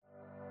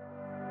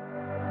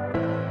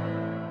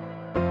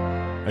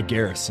A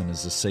garrison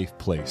is a safe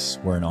place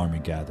where an army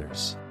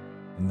gathers.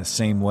 In the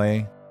same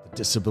way, the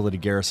Disability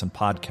Garrison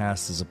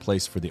podcast is a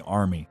place for the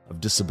army of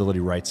disability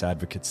rights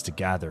advocates to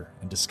gather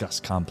and discuss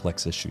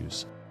complex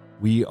issues.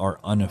 We are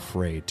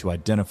unafraid to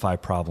identify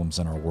problems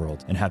in our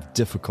world and have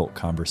difficult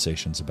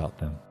conversations about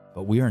them.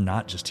 But we are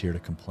not just here to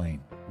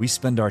complain. We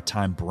spend our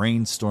time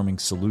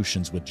brainstorming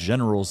solutions with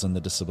generals in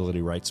the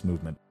disability rights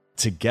movement.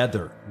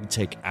 Together, we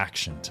take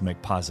action to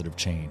make positive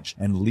change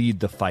and lead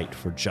the fight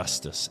for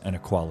justice and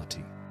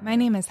equality. My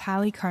name is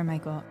Hallie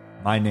Carmichael.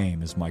 My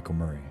name is Michael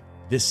Murray.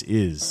 This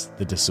is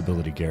the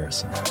Disability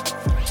Garrison.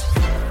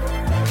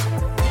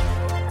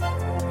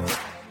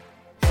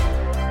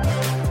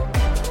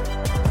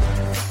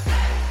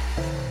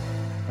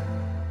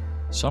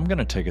 So I'm going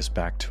to take us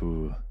back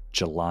to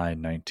July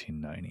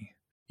 1990.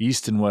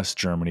 East and West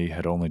Germany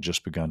had only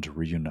just begun to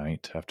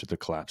reunite after the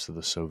collapse of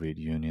the Soviet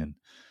Union.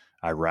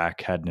 Iraq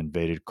hadn't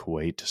invaded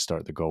Kuwait to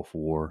start the Gulf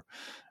War,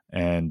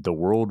 and the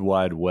World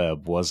Wide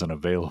Web wasn't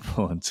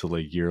available until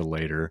a year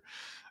later.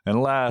 And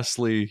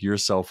lastly, your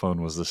cell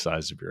phone was the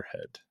size of your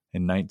head.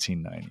 In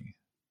 1990,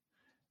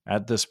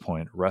 at this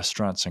point,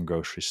 restaurants and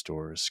grocery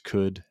stores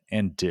could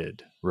and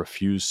did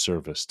refuse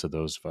service to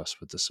those of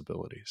us with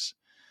disabilities.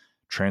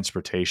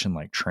 Transportation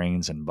like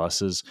trains and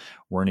buses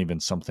weren't even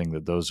something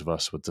that those of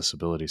us with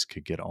disabilities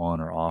could get on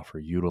or off or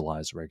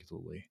utilize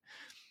regularly.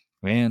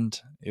 And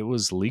it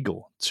was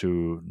legal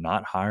to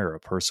not hire a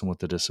person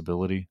with a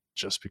disability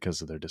just because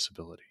of their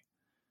disability.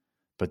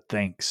 But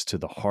thanks to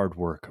the hard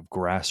work of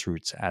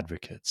grassroots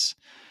advocates,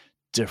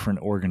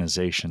 different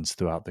organizations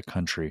throughout the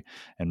country,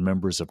 and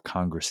members of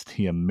Congress,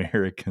 the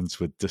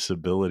Americans with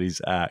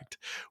Disabilities Act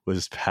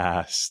was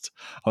passed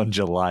on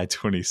July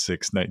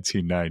 26,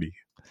 1990.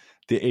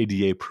 The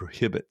ADA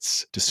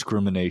prohibits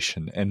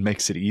discrimination and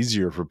makes it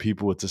easier for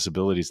people with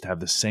disabilities to have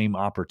the same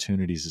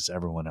opportunities as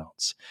everyone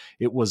else.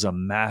 It was a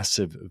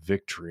massive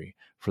victory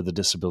for the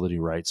disability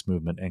rights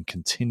movement and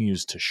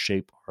continues to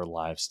shape our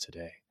lives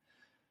today.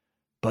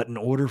 But in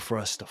order for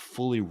us to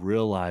fully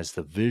realize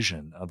the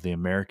vision of the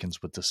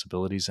Americans with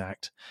Disabilities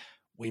Act,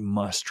 we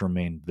must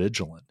remain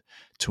vigilant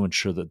to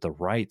ensure that the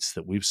rights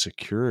that we've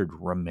secured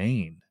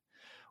remain.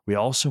 We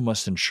also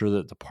must ensure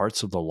that the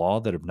parts of the law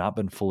that have not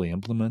been fully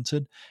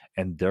implemented,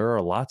 and there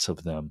are lots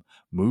of them,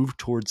 move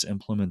towards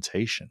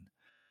implementation.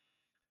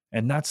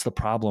 And that's the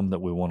problem that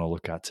we want to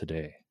look at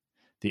today.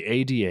 The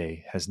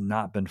ADA has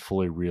not been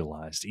fully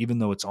realized, even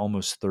though it's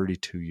almost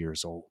 32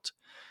 years old.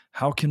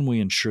 How can we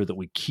ensure that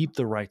we keep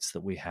the rights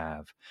that we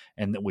have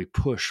and that we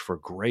push for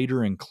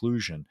greater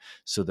inclusion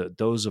so that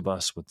those of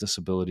us with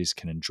disabilities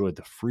can enjoy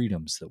the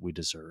freedoms that we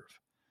deserve?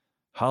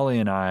 Holly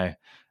and I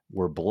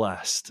were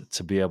blessed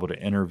to be able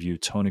to interview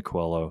Tony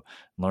Coelho,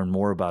 learn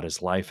more about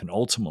his life, and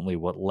ultimately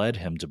what led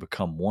him to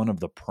become one of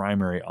the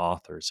primary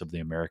authors of the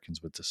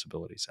Americans with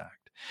Disabilities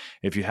Act.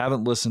 If you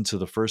haven't listened to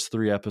the first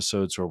 3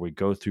 episodes where we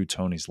go through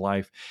Tony's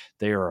life,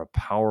 they are a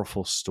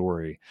powerful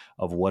story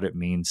of what it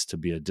means to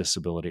be a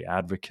disability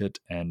advocate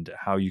and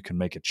how you can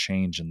make a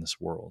change in this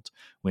world.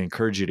 We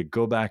encourage you to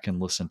go back and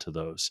listen to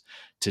those.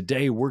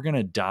 Today, we're going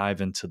to dive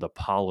into the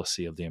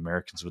policy of the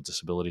Americans with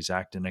Disabilities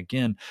Act. And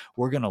again,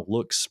 we're going to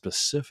look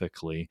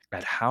specifically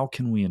at how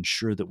can we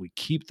ensure that we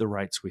keep the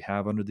rights we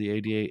have under the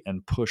ADA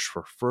and push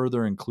for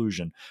further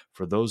inclusion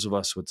for those of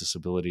us with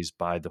disabilities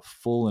by the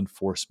full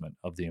enforcement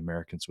of the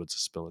Americans with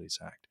Disabilities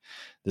Act.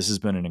 This has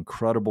been an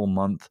incredible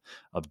month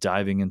of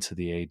diving into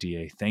the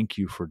ADA. Thank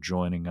you for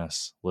joining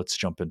us. Let's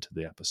jump into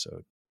the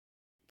episode.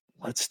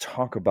 Let's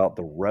talk about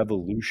the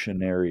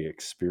revolutionary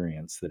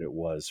experience that it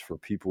was for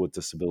people with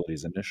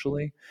disabilities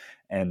initially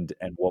and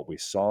what we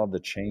saw, the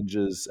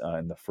changes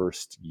in the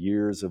first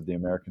years of the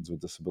Americans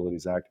with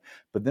Disabilities Act.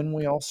 But then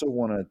we also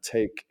want to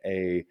take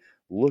a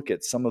look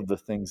at some of the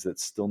things that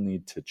still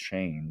need to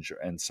change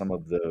and some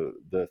of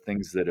the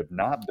things that have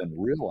not been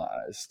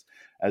realized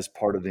as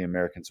part of the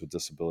Americans with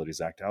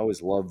Disabilities Act. I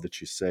always love that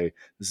you say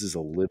this is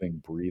a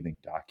living, breathing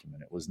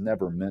document. It was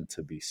never meant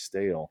to be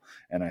stale.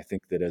 And I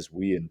think that as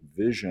we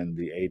envision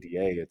the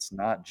ADA, it's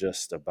not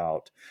just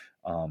about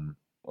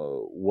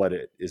what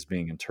it is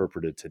being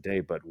interpreted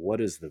today, but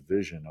what is the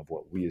vision of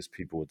what we as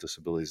people with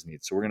disabilities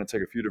need. So we're going to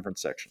take a few different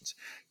sections: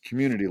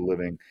 community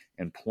living,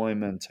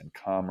 employment and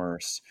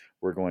commerce.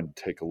 We're going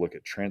to take a look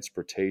at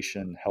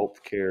transportation,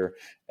 healthcare,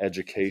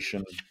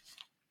 education,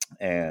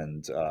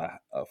 and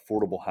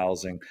affordable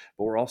housing.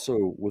 But we're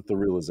also with the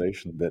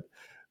realization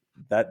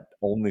that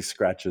only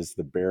scratches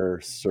the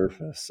bare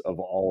surface of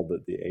all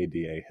that the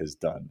ADA has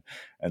done.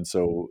 And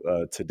so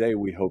today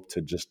we hope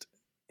to just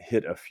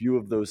hit a few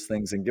of those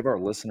things and give our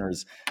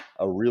listeners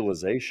a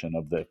realization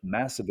of the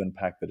massive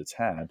impact that it's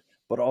had,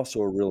 but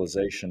also a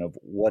realization of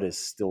what is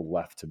still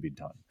left to be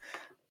done.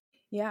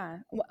 Yeah.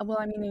 Well,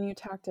 I mean, and you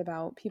talked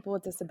about people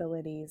with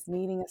disabilities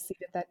needing a seat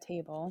at that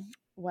table,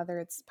 whether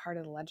it's part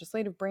of the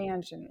legislative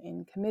branch and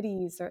in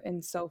committees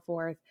and so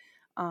forth,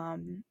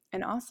 and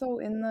also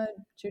in the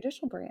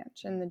judicial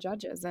branch and the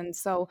judges. And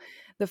so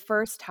the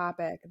first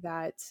topic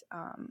that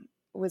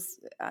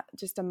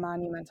just a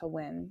monumental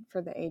win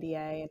for the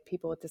ADA and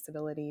people with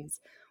disabilities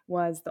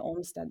was the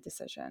Olmstead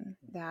decision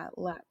that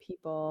let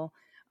people,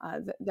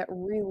 that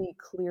really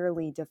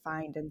clearly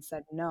defined and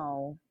said,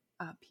 no,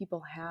 people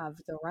have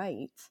the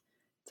right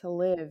to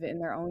live in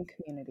their own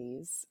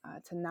communities,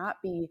 to not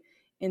be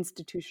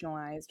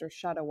institutionalized or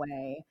shut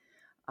away,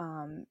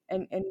 and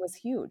was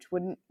huge.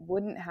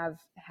 Wouldn't have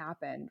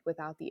happened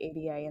without the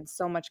ADA. And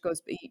so much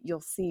goes.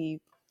 You'll see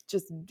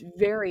just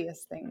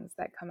various things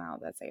that come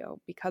out that say, "Oh,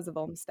 because of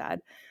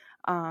Olmstead,"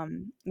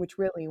 which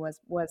really was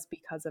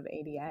because of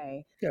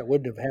ADA. Yeah, it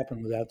wouldn't have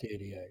happened without the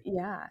ADA.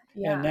 Yeah,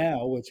 And yeah,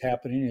 now what's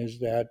happening is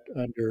that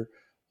under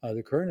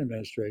the current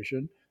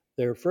administration,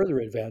 they're further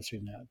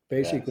advancing that,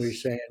 basically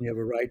Yes. saying you have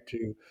a right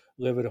to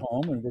live at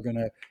home, and we're going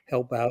to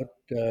help out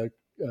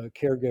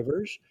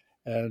caregivers,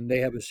 and they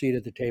have a seat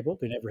at the table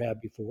they never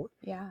had before.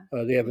 yeah,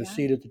 They have a yeah,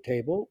 seat at the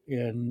table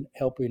in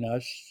helping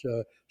us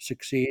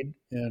succeed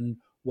in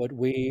what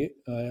we,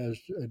 as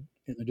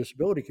in the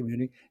disability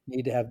community,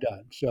 need to have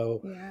done.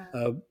 So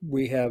yeah,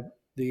 we have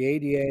the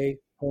ADA,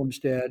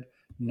 Homestead,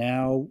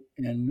 now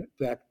in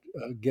fact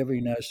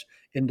giving us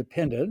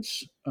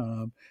independence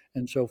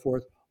and so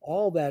forth.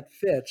 All that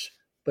fits,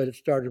 but it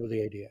started with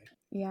the ADA.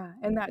 yeah.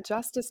 And that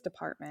Justice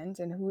Department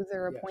and who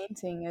they're Yes,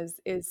 appointing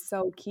is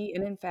so key.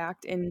 And in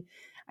fact, in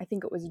I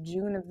think it was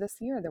June of this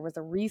year, there was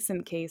a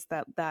recent case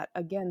that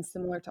again,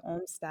 similar to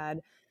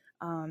Olmstead,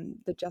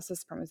 the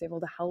Justice Department was able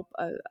to help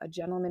a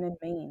gentleman in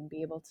Maine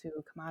be able to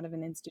come out of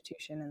an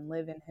institution and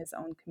live in his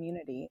own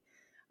community,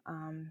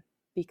 um,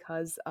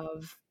 because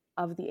of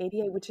the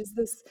ADA, which is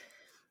this.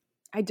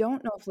 I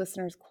don't know if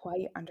listeners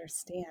quite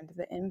understand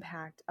the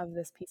impact of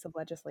this piece of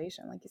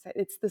legislation. Like you said,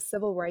 it's the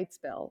civil rights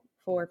bill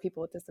for people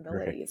with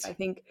disabilities. I Right.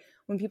 think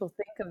when people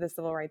think of the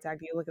Civil Rights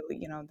Act, you look at,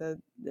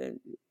 the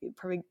it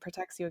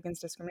protects you against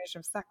discrimination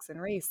of sex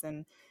and race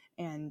and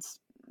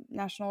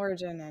national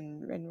origin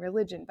and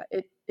religion, but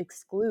it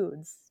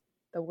excludes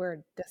the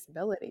word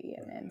disability.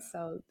 And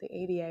so the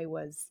ADA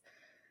was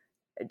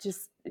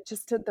just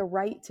to the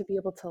right to be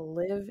able to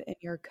live in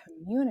your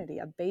community,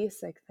 a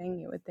basic thing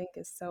you would think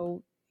is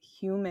so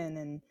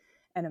human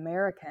and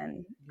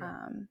American.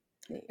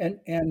 yeah.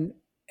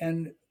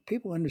 And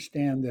people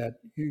understand that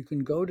you can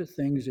go to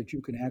things that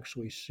you can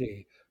actually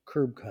see,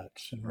 curb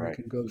cuts, and you Right.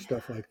 can go Yeah,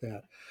 stuff like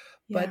that.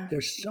 But yeah,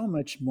 there's so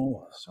much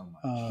more. So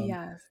much. Um,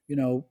 yes, you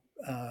know,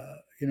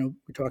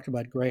 we talked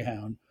about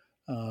Greyhound.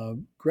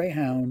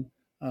 Greyhound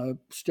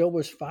still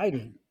was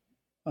fighting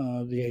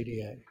the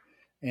ADA,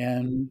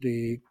 and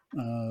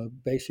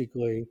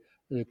basically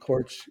the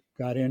courts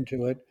got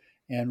into it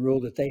and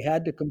ruled that they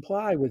had to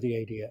comply with the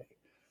ADA.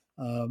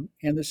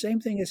 And the same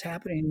thing is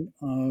happening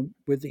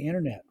with the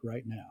internet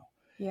right now.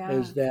 yeah,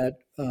 Is that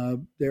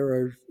there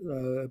are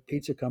a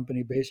pizza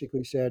company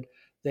basically said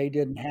they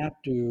didn't have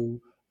to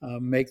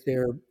make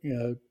their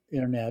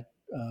internet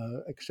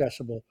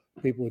accessible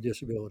to people with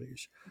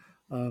disabilities.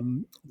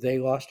 They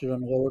lost it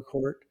on the lower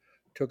court,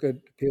 took it,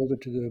 appealed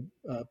it to the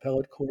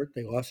appellate court.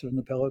 They lost it in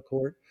the appellate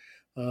court.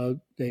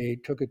 They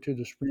took it to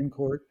the Supreme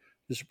Court.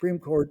 The Supreme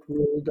Court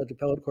ruled that the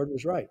appellate court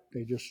was right.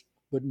 They just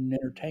wouldn't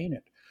entertain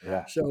it.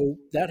 Yeah. So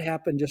that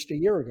happened just a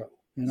year ago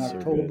in So yeah, good.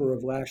 October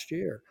of last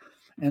year.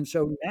 And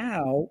so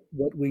now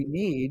what we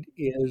need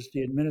is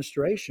the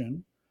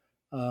administration,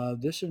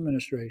 this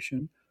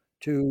administration,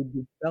 to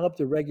develop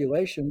the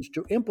regulations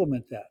to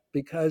implement that.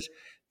 Because,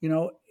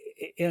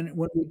 and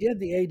when we did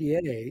the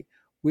ADA,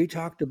 we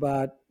talked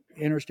about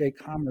interstate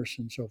commerce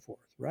and so forth,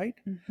 right?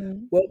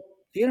 hmm, Well,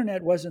 the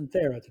internet wasn't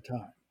there at the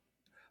time.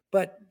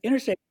 But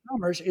interstate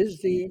commerce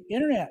is the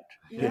internet.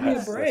 Give me a Yes,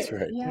 yes, break, that's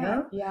right.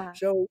 yeah, yeah,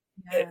 So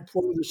yeah,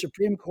 for the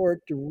Supreme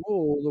Court to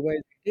rule the way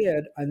they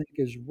did, I think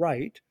is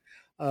right.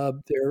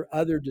 There are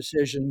other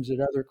decisions at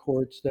other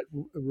courts that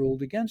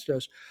ruled against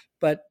us,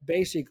 but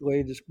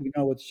basically, we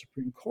know what the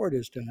Supreme Court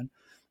has done.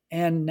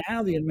 And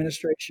now the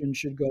administration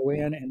should go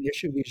in and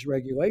issue these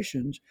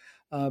regulations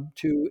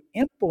to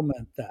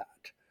implement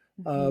that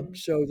hmm,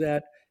 so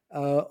that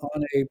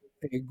on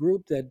a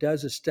group that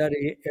does a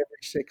study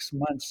every 6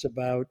 months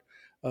about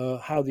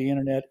how the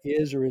internet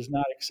is or is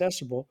not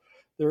accessible,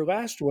 their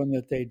last one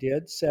that they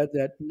did said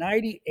that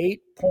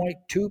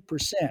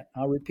 98.2%,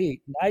 I'll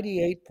repeat,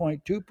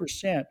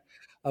 98.2%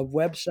 of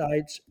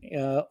websites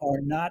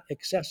are not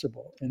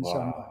accessible in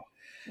some way. Wow.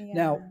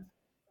 Now,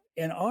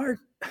 yeah, in our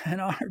in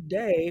our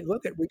day,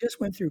 look at we just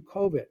went through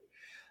COVID.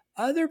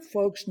 Other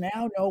folks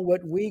now know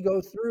what we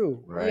go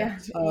through. Right. yeah,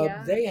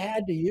 yeah, They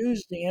had to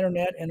use the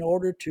internet in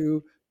order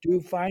to do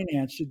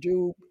finance, to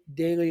do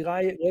daily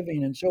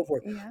living, and so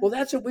forth. yeah, Well,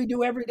 that's what we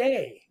do every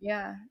day.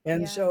 yeah,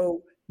 And yeah,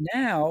 so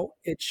now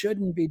it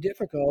shouldn't be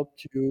difficult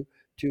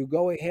to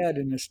go ahead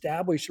and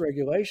establish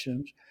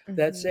regulations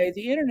that hmm, say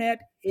the internet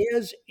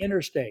is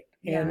interstate,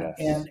 and yes,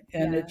 Yes.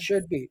 it yes,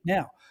 should be.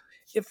 Now,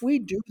 if we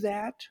do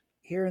that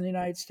here in the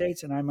United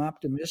States, and I'm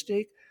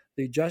optimistic,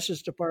 the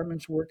Justice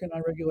Department's working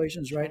on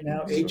regulations right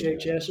now. So hmm, good.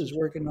 HHS is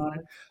working on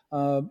it,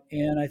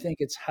 and I think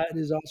it's HUD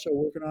is also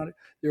working on it.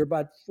 There are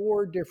about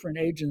 4 different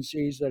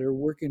agencies that are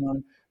working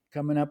on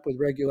coming up with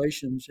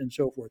regulations and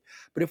so forth.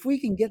 But if we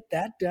can get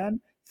that done,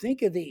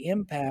 think of the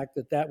impact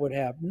that that would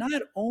have,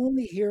 not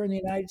only here in the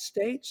United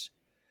States,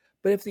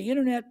 but if the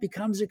internet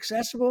becomes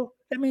accessible,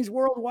 that means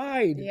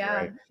worldwide. Yeah.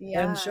 Right. And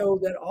Yeah. so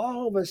that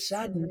all of a So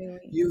sudden really.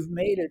 you've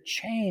made a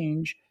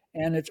change,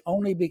 and it's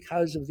only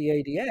because of the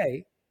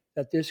ADA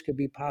that this could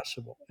be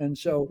possible. And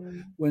so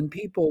Mhm. when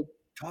people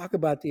talk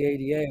about the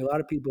ADA, a lot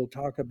of people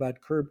talk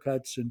about curb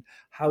cuts and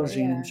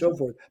housing and Yeah. so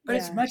forth, but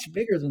it's Yeah. much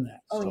bigger than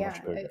that. Oh So yeah.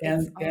 much bigger. It's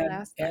all And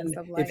aspects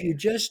of if you life.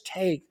 just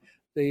take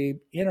the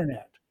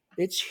internet,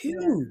 it's Yeah.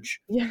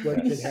 huge Yeah. what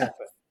could Yes.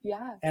 happen,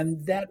 Yes.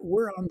 and that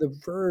we're on the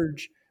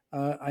verge.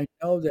 I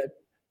know that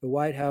the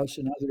White House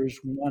and others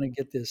want to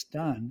get this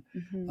done.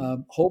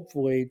 Mhm.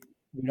 Hopefully,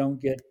 we don't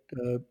get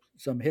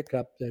some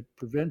hiccup that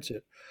prevents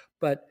it.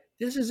 But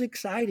this is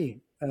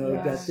exciting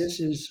Yeah. that this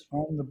is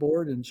on the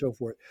board and so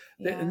forth.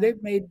 And Yeah.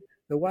 they've made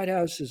the White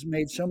House has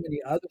made so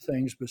many other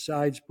things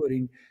besides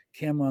putting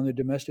Kim on the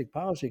Domestic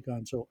Policy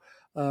Council.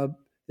 Uh,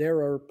 there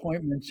are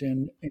appointments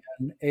in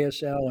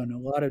ASL and a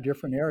lot of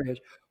different areas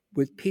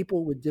with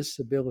people with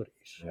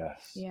disabilities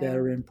Yes. that Yeah.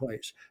 are in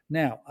place.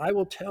 Now, I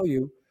will tell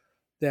you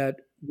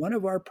that one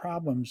of our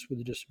problems with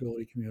the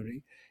disability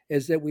community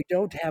is that we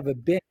don't have a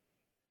bench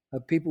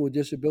of people with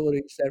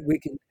disabilities that we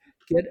can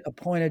get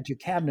appointed to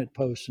cabinet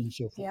posts and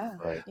so forth. Yeah.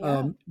 Right.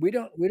 Yeah. We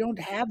don't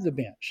have the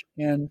bench,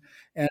 and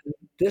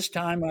this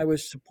time I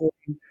was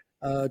supporting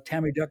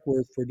Tammy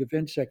Duckworth for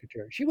defense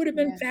secretary. She would have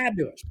been Yeah.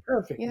 fabulous,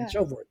 perfect, and Yeah.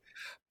 so forth,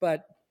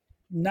 but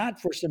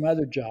not for some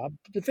other job.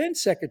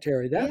 Defense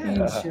secretary. That Yeah. means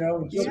and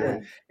so Yeah.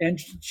 forth. And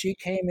she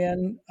came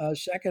in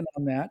second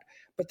on that,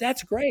 but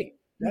that's great.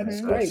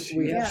 That's Mhm. great. That's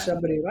We have Yeah. huge.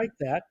 somebody like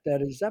that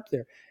that is up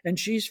there, and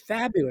she's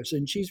fabulous,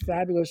 and she's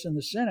fabulous in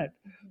the Senate.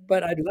 Mhm.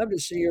 But I'd love to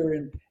see her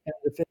in the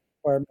Defense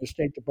Department, the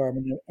State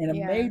Department, in a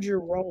Yeah. major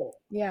role,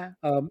 Yeah.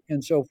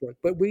 and so forth.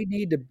 But we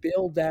need to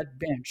build that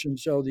bench, and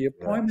so the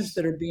appointments Yes.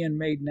 that are being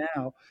made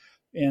now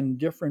in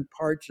different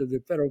parts of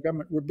the federal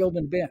government, we're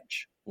building a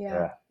bench.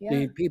 Yeah. Yeah.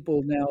 The Yeah.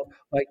 people now,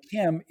 like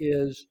Kim,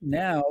 is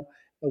now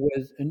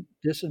with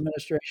this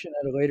administration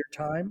at a later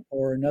time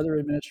or another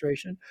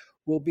administration,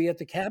 will be at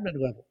the cabinet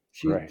level.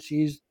 Right.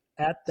 She's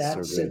at So that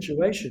good.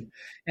 situation,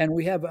 and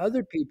we have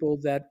other people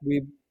that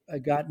we've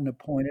gotten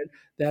appointed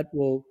that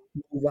will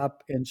move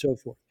up and so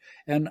forth.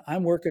 And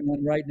I'm working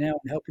on right now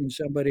and helping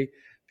somebody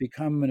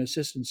become an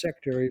assistant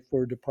secretary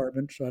for a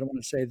department. So I don't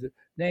want to say the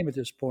name at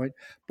this point,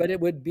 but it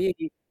would be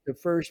the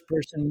first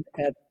person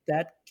at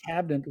that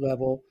cabinet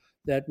level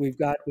that we've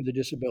got with a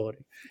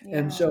disability.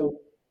 And Yeah.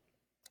 so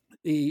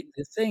the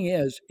thing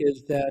is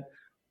that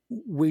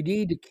we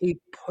need to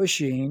keep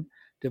pushing,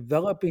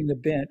 developing the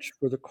bench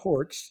for the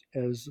courts,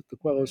 as the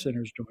Coelho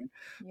Center is doing,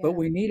 but Yeah.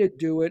 we need to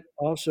do it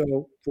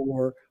also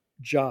for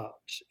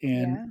jobs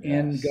and Yeah.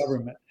 in Yes.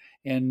 government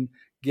and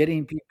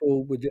getting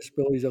people with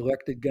disabilities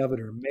elected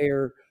governor,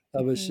 mayor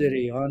of a Mhm.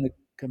 city, on the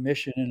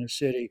commission in a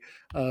city,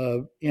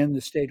 in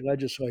the state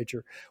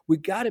legislature. We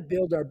got to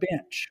build our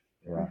bench.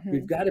 Yeah.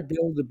 We've Mhm. got to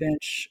build the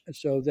bench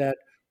so that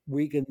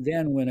we can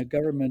then, when a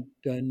government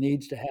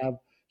needs to have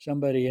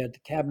somebody at the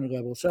cabinet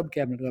level, sub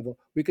cabinet level,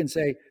 we can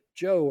say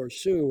Joe or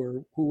Sue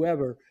or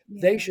whoever,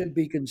 they Yeah. should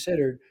be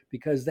considered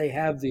because they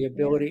have the Yeah.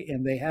 ability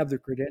and they have the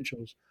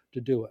credentials to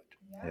do it.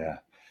 Yeah. Yeah.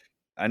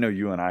 I know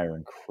you and I are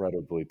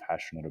incredibly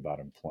passionate about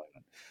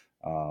employment.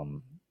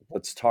 Um,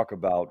 let's talk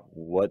about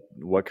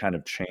what kind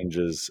of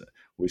changes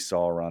we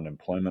saw around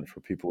employment for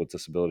people with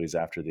disabilities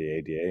after the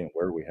ADA and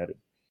where are we headed?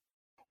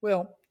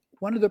 Well,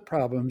 one of the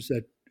problems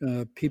that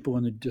people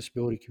in the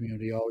disability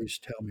community always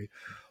tell me,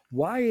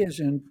 why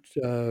isn't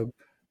the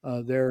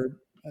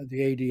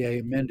ADA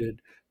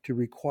amended to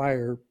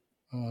require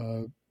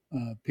uh,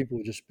 people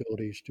with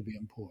disabilities to be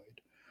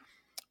employed?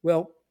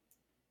 Well,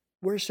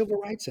 we're a Civil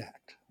Rights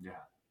Act. Yeah.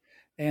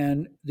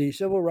 And the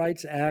Civil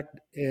Rights Act,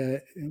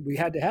 we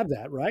had to have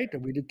that, right?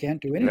 We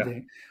can't do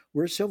anything.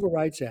 We're a Civil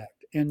Rights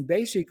Act. And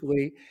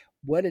basically,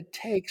 what it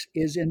takes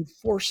is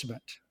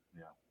enforcement.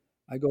 Yeah.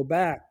 I go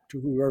back to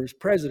whoever's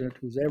president,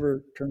 who's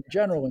ever attorney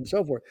general, and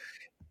so forth.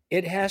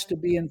 It has to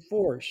be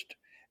enforced.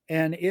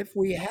 And if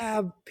we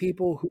have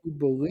people who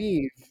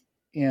believe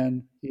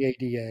in the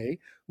ADA,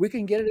 we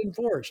can get it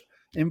enforced.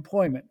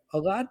 Employment. A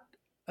lot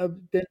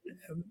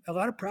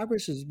of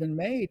progress has been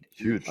made.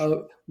 Huge.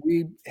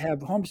 We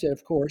have Homestead,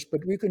 of course,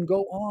 but we can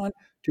go on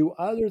to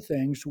other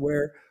things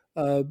where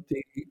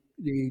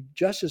the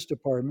Justice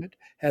Department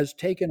has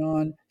taken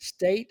on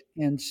state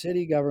and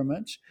city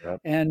governments Yep.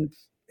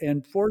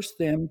 and forced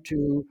them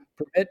to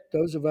permit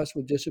those of us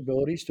with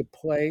disabilities to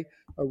play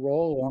a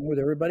role along with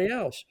everybody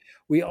else.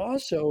 We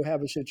also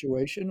have a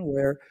situation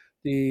where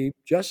the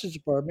Justice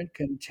Department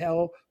can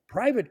tell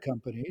private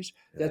companies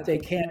that they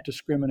can't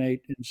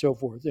discriminate and so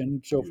forth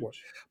and so forth.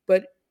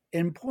 But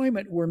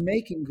employment, we're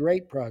making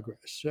great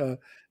progress.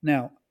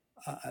 Now,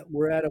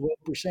 we're at a low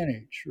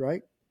percentage,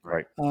 right?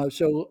 Right.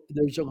 So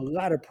there's a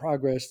lot of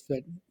progress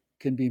that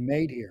can be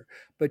made here,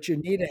 but you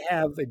need to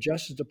have a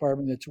Justice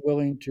Department that's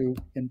willing to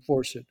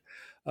enforce it.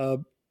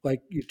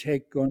 Like you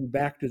take going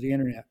back to the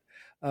internet.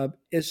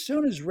 As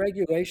soon as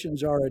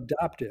regulations are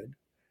adopted,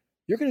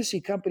 you're going to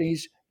see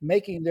companies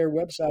making their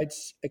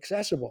websites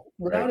accessible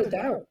without Right. a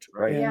doubt,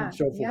 Right. Yeah. and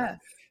so forth. Yes.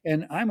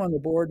 And I'm on the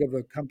board of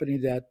a company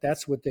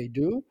that's what they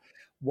do.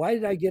 Why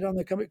did I get on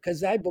the company?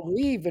 Because I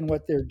believe in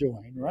what they're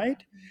doing,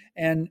 right?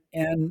 And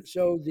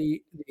so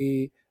the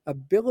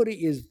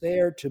ability is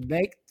there to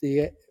make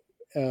the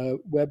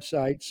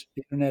websites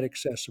internet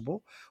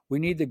accessible. We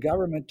need the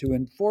government to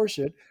enforce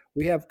it.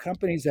 We have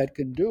companies that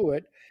can do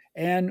it,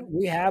 and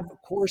we have,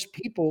 of course,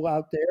 people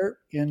out there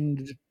in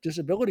the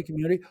disability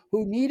community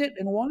who need it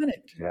and want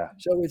it. Yeah.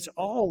 So it's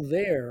all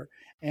there,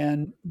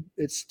 and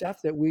it's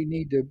stuff that we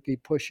need to be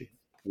pushing.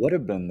 What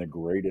have been the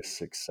greatest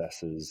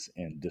successes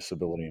in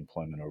disability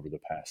employment over the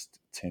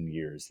past 10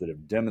 years that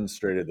have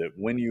demonstrated that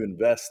when you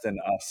invest in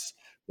us,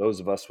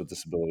 those of us with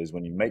disabilities,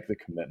 when you make the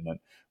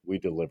commitment, we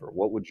deliver?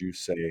 What would you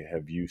say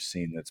have you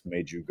seen that's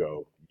made you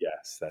go,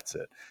 yes, that's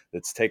it?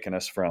 That's taken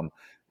us from,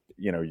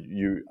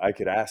 I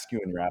could ask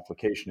you in your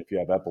application if you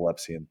have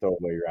epilepsy and throw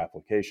away your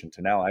application,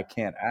 to now I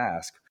can't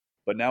ask,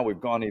 but now we've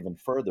gone even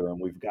further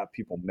and we've got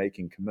people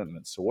making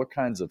commitments. So what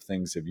kinds of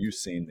things have you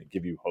seen that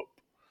give you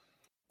hope?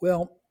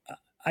 Well,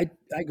 I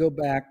go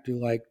back to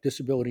like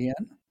Disability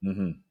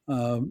N.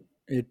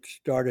 It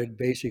started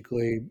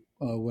basically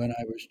when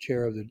I was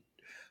chair of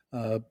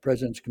the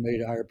President's Committee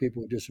to hire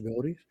people with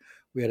disabilities.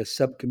 We had a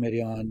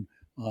subcommittee on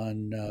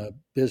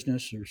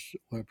business,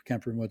 or I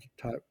can't remember what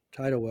the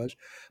title was,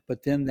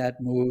 but then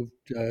that moved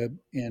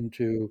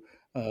into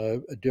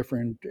a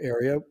different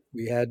area.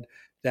 We had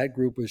that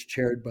group was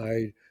chaired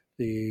by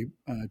the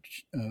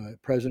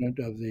president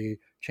of the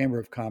Chamber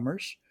of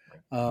Commerce.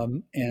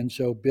 And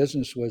so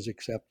business was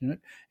accepting it,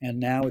 and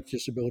now it's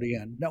Disability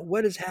N. Now,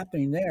 what is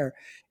happening there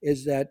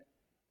is that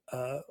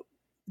uh,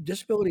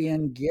 Disability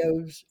N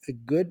gives a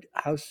good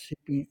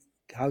housekeeping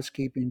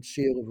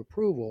seal of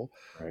approval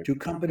Right. to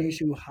companies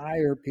who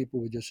hire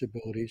people with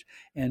disabilities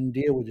and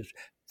deal with this.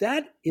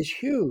 That is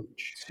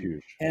huge. It's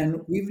huge.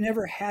 And we've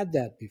never had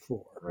that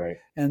before. Right.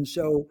 And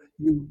so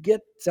you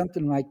get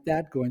something like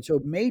that going. So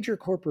major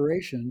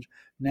corporations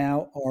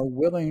now are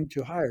willing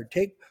to hire.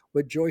 Take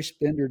what Joyce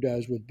Bender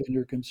does with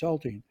Bender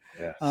Consulting.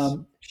 Yes.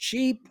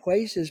 She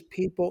places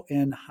people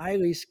in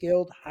highly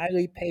skilled,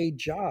 highly paid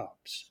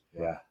jobs.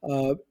 Yeah.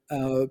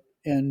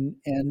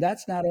 And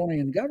that's not only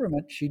in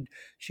government.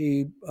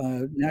 She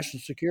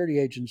National Security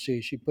Agency.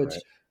 She puts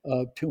Right.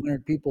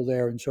 200 people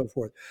there and so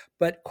forth.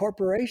 But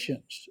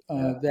corporations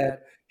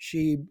that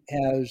she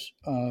has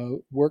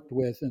worked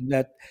with, and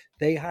that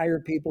they hire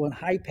people in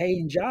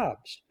high-paying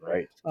jobs.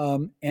 Right.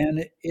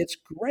 And it's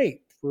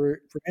great.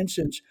 For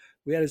instance,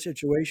 we had a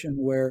situation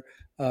where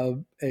a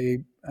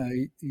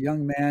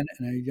young man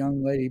and a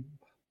young lady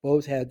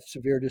both had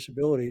severe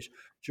disabilities.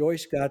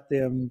 Joyce got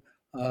them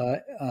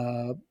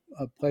a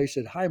place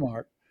at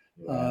Highmark,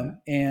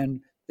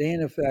 and they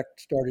in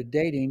effect started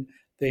dating.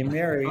 They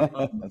married.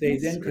 They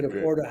then could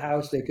afford a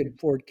house. They could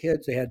afford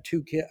kids. They had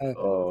two kids,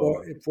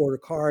 afford a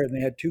car, and they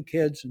had two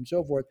kids, and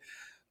so forth.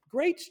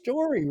 Great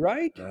story,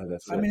 right?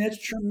 I mean, it's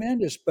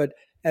tremendous. But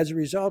as a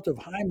result of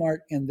Highmark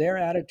and their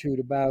attitude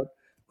about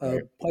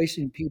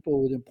placing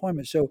people with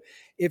employment. So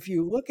if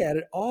you look at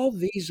it, all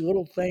these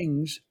little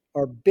things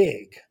are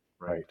big.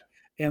 Right.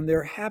 And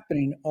they're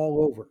happening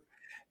all over.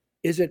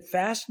 Is it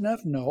fast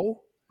enough?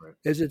 No. Right.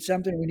 Is it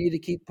something we need to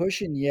keep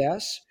pushing?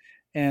 Yes.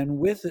 And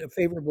with a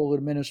favorable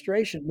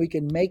administration, we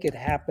can make it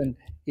happen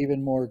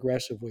even more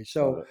aggressively.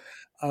 So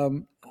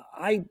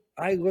I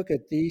look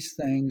at these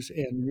things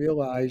and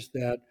realize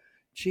that,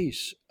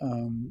 geez,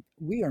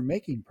 we are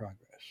making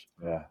progress.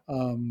 Yeah.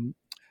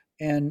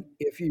 And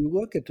if you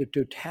look at the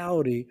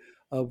totality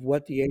of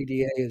what the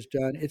ADA has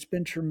done, it's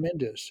been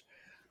tremendous.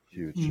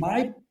 Huge.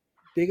 My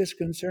biggest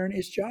concern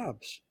is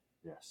jobs.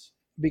 Yes.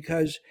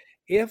 Because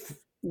if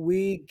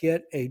we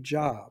get a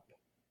job,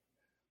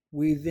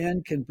 we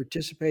then can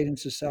participate in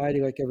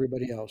society like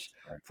everybody else.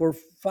 Right. For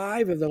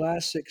 5 of the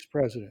last 6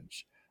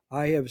 presidents,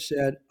 I have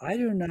said, I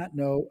do not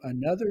know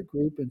another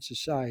group in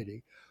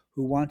society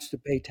who wants to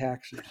pay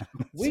taxes.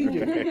 We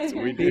do.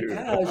 We do.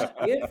 Because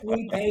if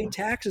we pay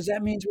taxes,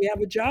 that means we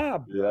have a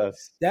job.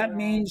 Yes. That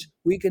means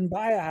we can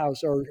buy a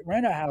house or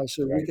rent a house,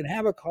 or we can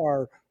have a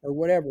car or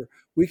whatever.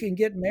 We can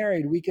get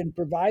married. We can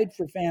provide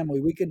for family.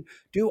 We can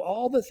do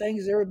all the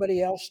things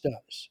everybody else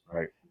does.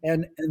 Right.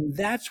 And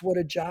that's what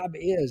a job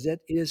is. It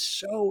is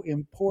so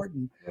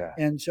important. Yeah.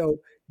 And so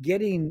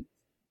getting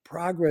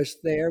progress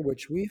there,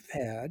 which we've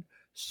had,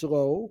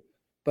 slow,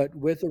 but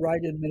with the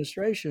right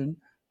administration,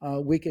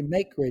 we can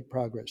make great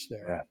progress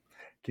there. Yeah.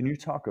 Can you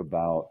talk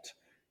about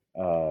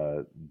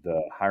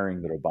the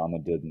hiring that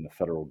Obama did in the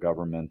federal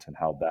government and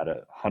how that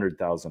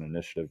 100,000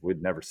 initiative,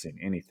 we'd never seen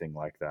anything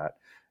like that.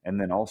 And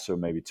then also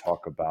maybe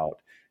talk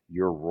about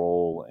your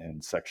role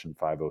in Section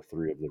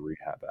 503 of the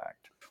Rehab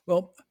Act.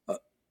 Well,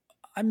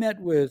 I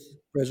met with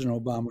President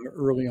Obama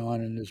early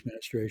on in his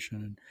administration,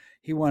 and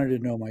he wanted to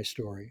know my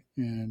story.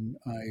 And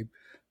I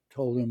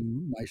told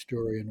him my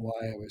story and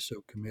why I was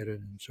so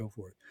committed and so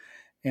forth.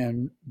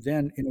 And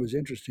then it was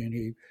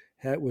interesting.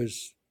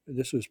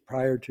 This was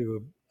prior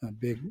to a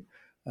big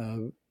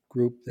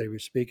group that he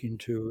was speaking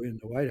to in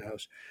the White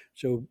House.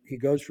 So he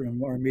goes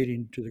from our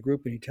meeting to the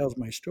group and he tells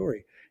my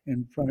story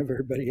in front of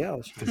everybody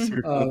else.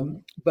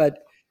 But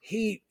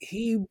he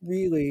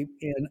really,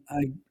 and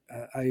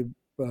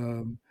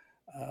um,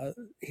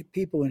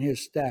 people in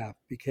his staff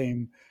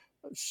became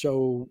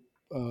so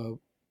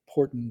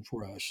important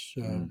for us.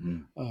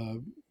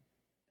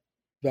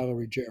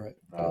 Valerie Jarrett,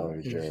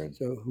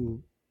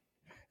 who,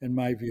 in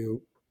my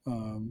view,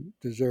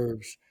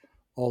 deserves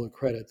all the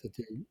credit that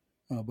the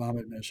Obama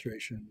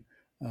administration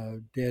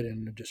did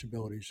in the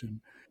disabilities.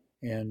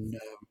 And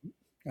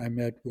I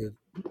met with,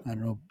 I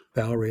don't know,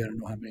 Valerie, I don't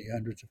know how many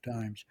hundreds of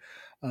times,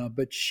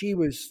 but she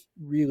was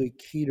really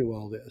key to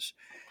all this.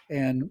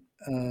 And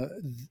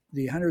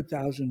the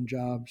 100,000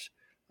 jobs,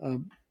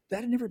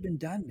 that had never been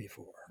done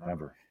before.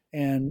 Never.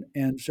 And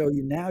so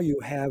now you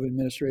have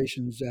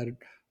administrations that,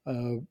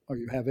 or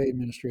you have a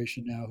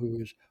administration now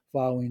who is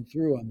following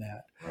through on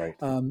that. Right.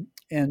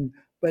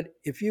 But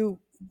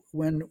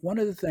when one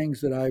of the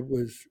things that I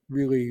was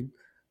really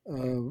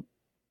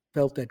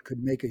felt that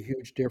could make a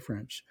huge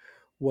difference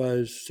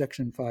was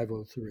Section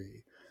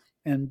 503.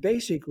 And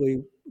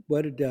basically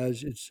what it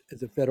does is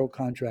the Federal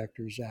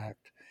Contractors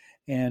Act,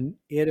 and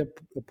it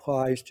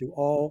applies to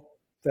all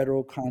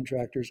federal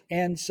contractors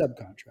and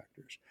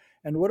subcontractors.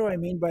 And what do I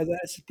mean by that?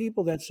 It's the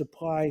people that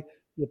supply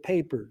the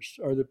papers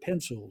or the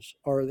pencils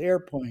or the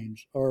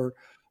airplanes or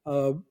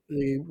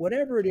the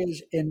whatever it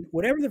is, and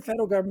whatever the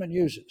federal government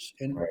uses.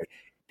 And Right.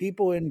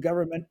 people in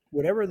government,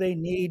 whatever they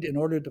need in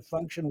order to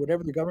function,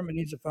 whatever the government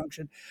needs to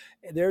function,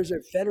 there's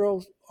a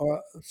federal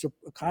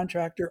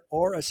contractor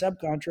or a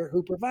subcontractor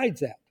who provides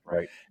that.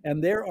 Right.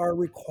 And there are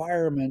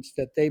requirements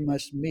that they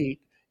must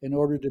meet in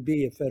order to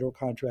be a federal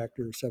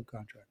contractor or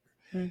subcontractor.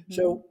 Mm-hmm.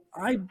 So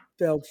I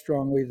felt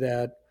strongly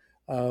that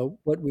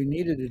what we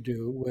needed to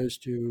do was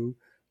to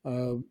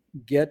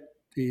get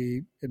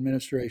the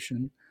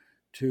administration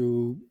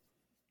to,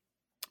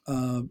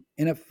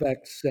 in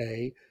effect,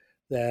 say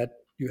that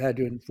you had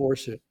to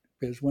enforce it.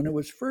 Because when it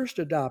was first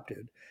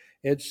adopted,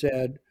 it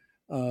said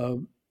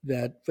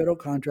that federal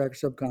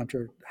contractor,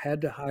 subcontractor had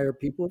to hire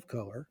people of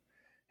color,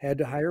 had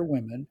to hire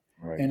women,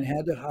 Right. and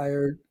had to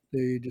hire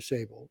the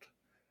disabled.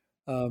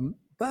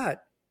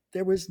 But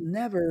there was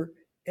never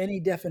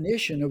any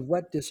definition of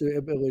what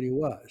disability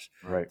was.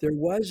 Right. There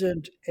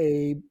wasn't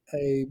any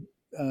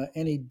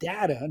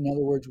data. In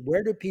other words,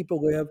 where do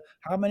people live?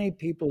 How many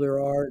people there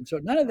are? And so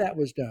none of that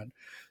was done.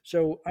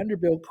 So under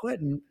Bill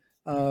Clinton,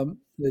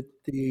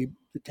 the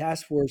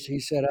task force he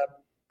set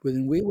up,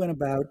 when we went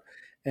about,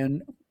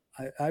 and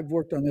I've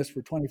worked on this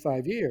for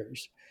 25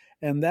 years,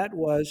 and that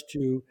was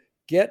to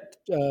get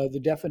the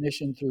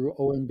definition through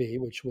OMB,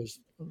 which was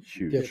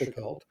Huge.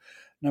 difficult.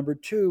 Number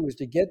two was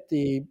to get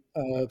the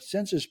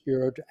Census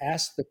Bureau to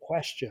ask the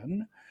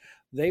question.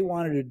 They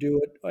wanted to do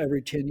it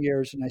every 10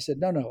 years. And I said,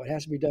 no, it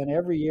has to be done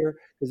every year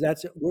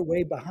because we're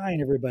way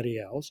behind everybody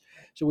else.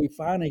 So we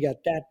finally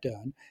got that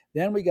done.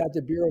 Then we got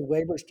the Bureau of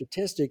Labor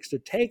Statistics to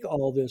take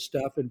all this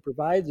stuff and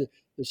provide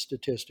the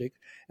statistic.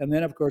 And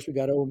then, of course, we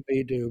got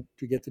OMB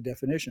to get the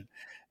definition.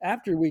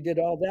 After we did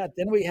all that,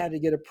 then we had to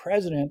get a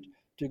president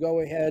to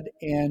go ahead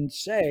and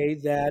say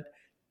that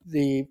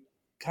the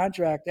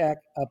Contract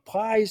Act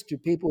applies to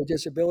people with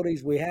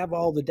disabilities. We have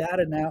all the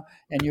data now,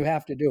 and you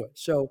have to do it.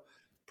 So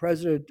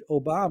President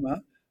Obama,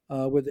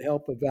 with the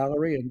help of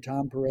Valerie and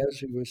Tom Perez,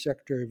 who was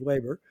Secretary of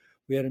Labor,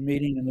 we had a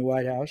meeting in the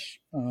White House,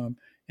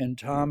 and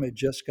Tom had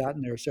just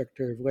gotten there,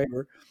 Secretary of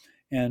Labor,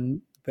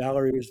 and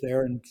Valerie was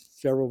there and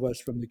several of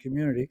us from the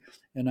community,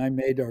 and I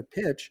made our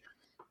pitch.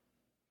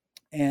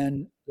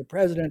 And the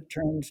president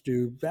turns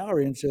to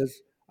Valerie and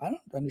says, I don't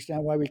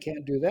understand why we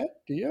can't do that.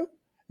 Do you?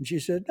 And she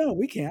said, no,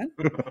 we can.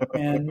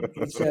 And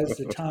he says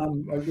to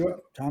Tom,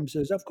 Tom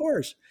says, of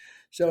course.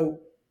 So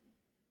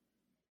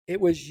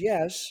it was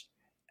yes.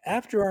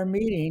 After our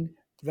meeting,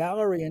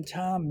 Valerie and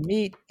Tom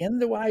meet in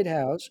the White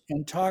House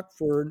and talk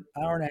for an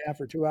hour and a half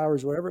or 2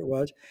 hours, whatever it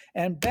was,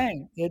 and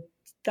bang,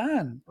 it's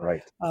done.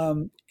 Right.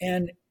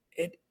 And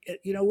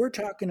we're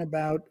talking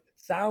about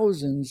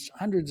thousands,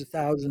 hundreds of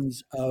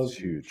thousands of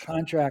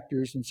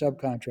contractors and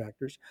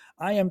subcontractors.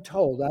 I am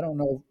told, I don't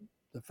know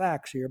the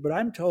facts here, but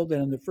I'm told that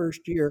in the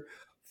first year,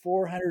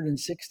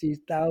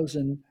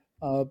 460,000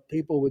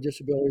 people with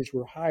disabilities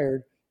were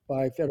hired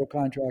by federal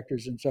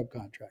contractors and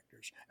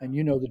subcontractors. And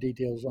you know the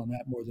details on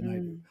that more than I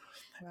do.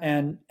 Wow.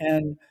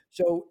 And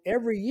so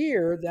every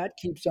year that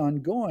keeps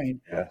on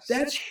going. Yes.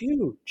 That's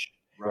huge.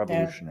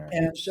 Revolutionary.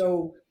 And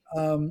so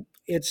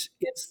it's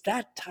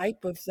that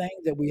type of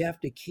thing that we have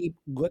to keep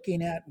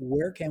looking at.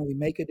 Where can we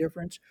make a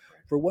difference?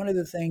 For one of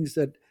the things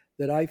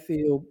that I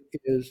feel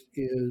is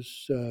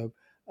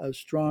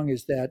strong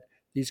is that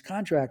these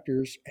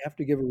contractors have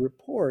to give a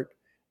report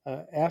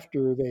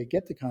after they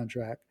get the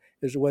contract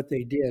as to what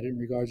they did in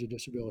regards to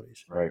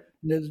disabilities. Right.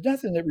 And there's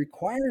nothing that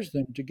requires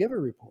them to give a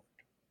report.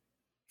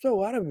 So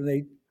a lot of them,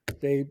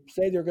 they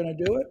say they're going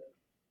to do it.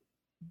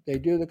 They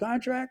do the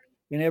contract.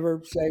 They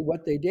never say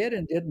what they did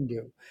and didn't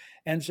do.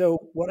 And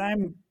so what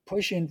I'm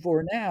pushing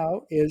for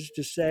now is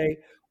to say,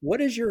 what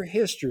is your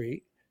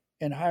history?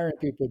 in hiring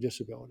people with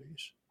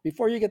disabilities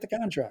before you get the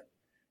contract.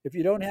 If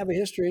you don't have a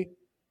history,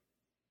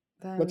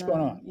 Then, what's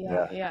going on?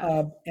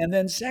 Yeah. And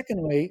then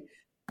secondly,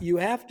 you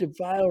have to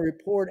file a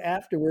report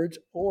afterwards,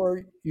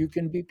 or you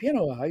can be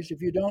penalized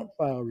if you don't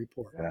file a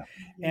report. Yeah.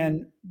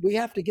 And we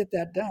have to get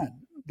that done.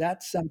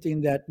 That's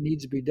something that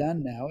needs to be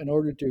done now in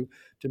order to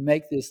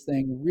make this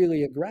thing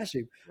really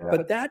aggressive. Yeah.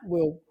 But that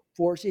will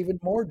force even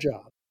more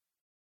jobs.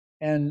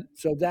 And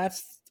so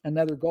that's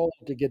another goal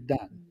to get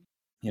done.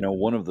 You know,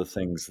 one of the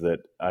things that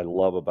I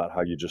love about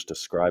how you just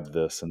described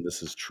this, and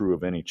this is true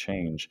of any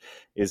change,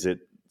 is it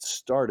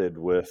started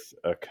with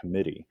a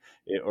committee,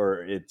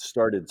 or it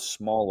started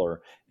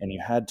smaller, and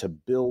you had to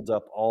build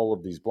up all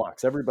of these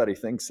blocks. Everybody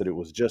thinks that it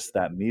was just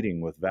that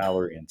meeting with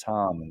Valerie and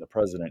Tom and the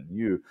president and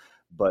you,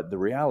 but the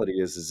reality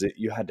is that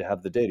you had to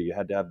have the data, you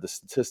had to have the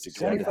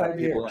statistics, you had to have 25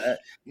 people. years.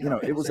 You know,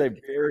 it was a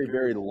very,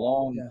 very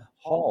long Yeah.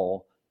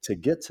 haul to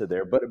get to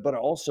there, but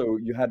also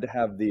you had to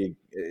have the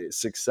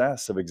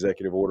success of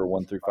Executive Order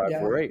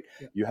 13548.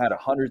 Yeah. You had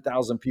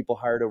 100,000 people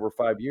hired over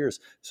 5 years,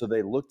 so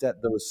they looked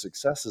at those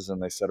successes and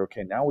they said,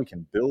 okay, now we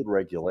can build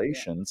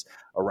regulations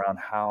around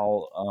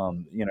how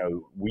you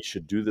know, we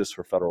should do this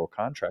for federal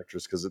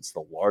contractors, because it's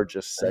the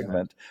largest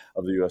segment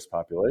of the U.S.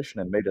 population,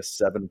 and made a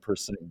 7%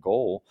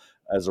 goal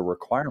as a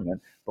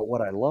requirement. But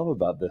what I love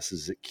about this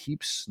is it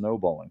keeps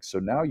snowballing. So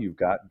now you've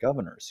got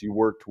governors. You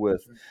worked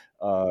with.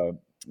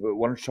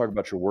 Why don't you talk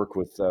about your work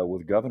with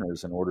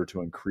governors in order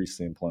to increase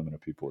the employment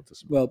of people with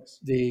disabilities?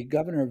 Well, the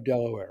governor of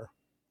Delaware,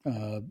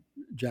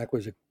 Jack,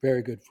 was a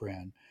very good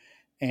friend,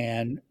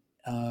 and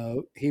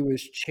he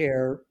was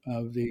chair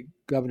of the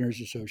Governors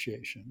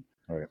Association.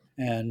 Right.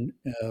 And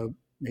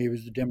he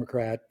was the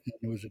Democrat, and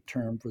it was a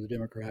term for the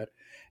Democrat.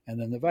 And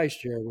then the vice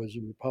chair was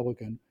a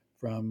Republican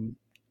from,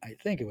 I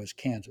think it was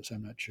Kansas,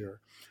 I'm not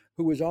sure,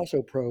 who was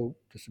also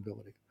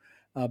pro-disability.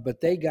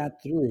 But they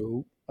got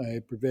through a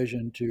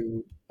provision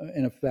to,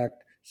 in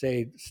effect,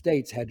 say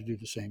states had to do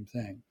the same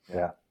thing.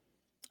 Yeah.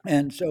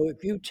 And so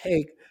if you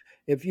take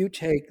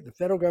the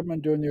federal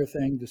government doing their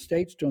thing, the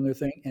states doing their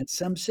thing, and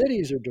some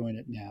cities are doing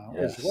it now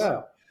as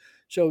well.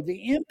 So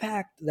the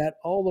impact that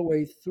all the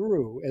way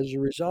through, as a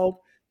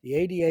result, the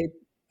ADA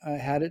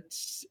had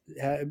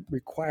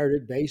required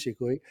it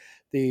basically.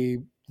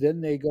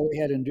 Then they go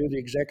ahead and do the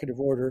executive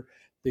order.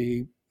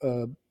 The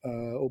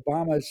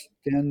Obama's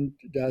then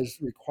does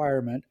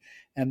requirement,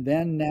 and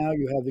then now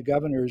you have the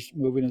governors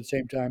moving at the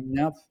same time.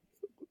 Now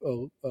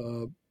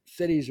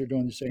cities are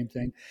doing the same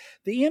thing.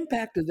 The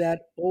impact of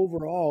that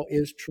overall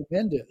is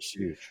tremendous.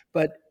 Huge.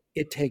 But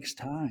it takes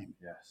time.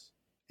 Yes.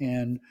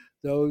 And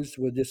those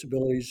with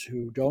disabilities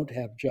who don't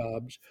have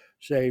jobs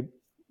say,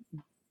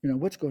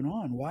 what's going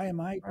on? Why am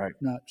I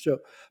not? So,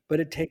 but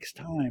it takes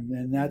time,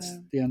 and that's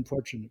the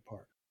unfortunate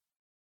part.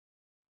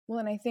 Well,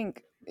 and I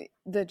think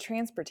the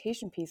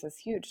transportation piece is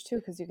huge too,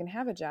 because you can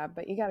have a job,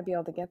 but you got to be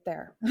able to get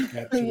there.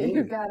 Absolutely.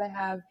 You got to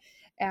have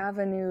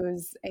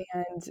avenues.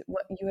 And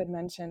what you had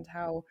mentioned,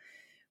 how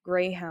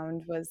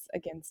Greyhound was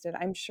against it.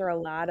 I'm sure a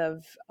lot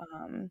of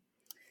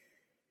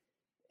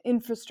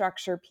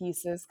infrastructure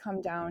pieces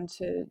come down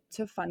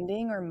to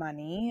funding or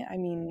money. I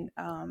mean,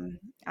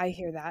 I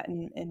hear that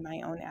in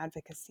my own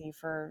advocacy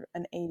for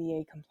an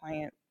ADA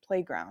compliant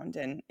playground,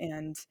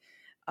 and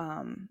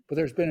but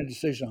there's been a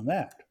decision on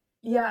that.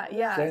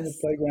 Yeah. Saying the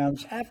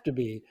playgrounds have to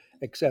be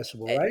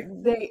accessible, right?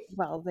 They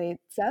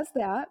says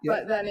that,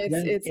 but then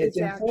it's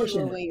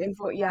actually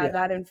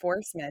that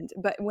enforcement.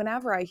 But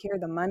whenever I hear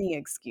the money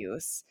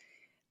excuse,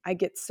 I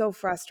get so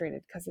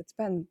frustrated, because it's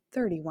been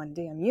 31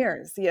 damn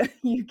years.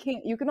 You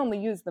can only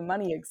use the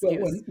money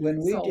excuse.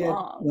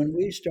 Well, when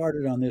we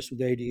started on this with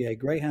ADA,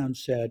 Greyhound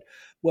said,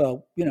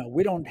 well,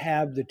 we don't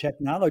have the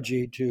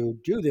technology to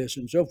do this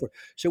and so forth.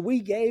 So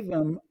we gave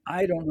them,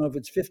 I don't know if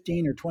it's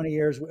 15 or 20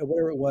 years,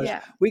 whatever it was. Yeah.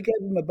 We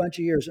gave them a bunch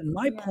of years. And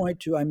my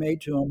point I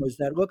made to them was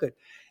that, look,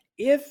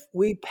 if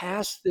we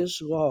pass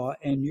this law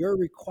and you're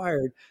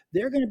required,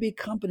 there are going to be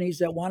companies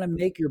that want to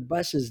make your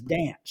buses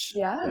dance.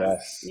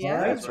 Yes.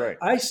 Right? That's right.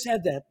 I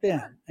said that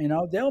then.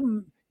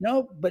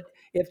 But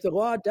if the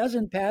law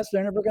doesn't pass,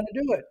 they're never going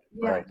to do it.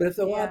 Right. But if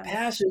the law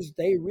passes,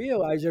 they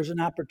realize there's an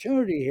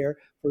opportunity here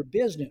for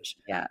business.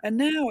 Yeah. And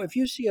now, if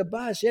you see a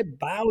bus, it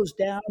bows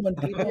down when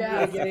people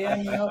get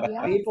in.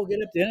 People get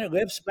up, then it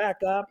lifts back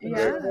up.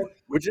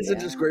 Which isn't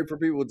just great for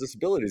people with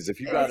disabilities.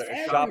 If you got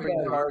a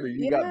shopping cart, or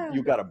you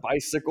got a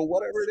bicycle,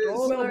 whatever it is.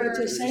 Well, but it's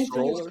the same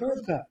thing as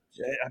curb cut.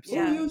 Yeah,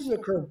 absolutely. Who uses a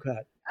curb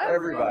cut?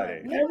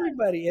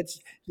 Everybody. It's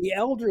the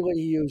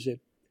elderly use it.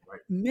 Right.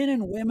 Men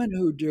and women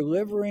who are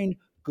delivering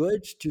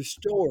goods to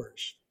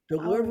stores,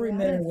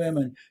 men and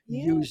women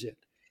use it.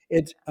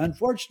 It's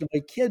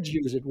unfortunately kids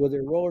use it with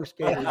their roller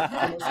skates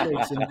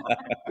and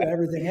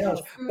everything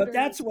else. But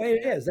that's the way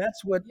it is.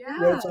 That's what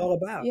it's all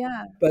about.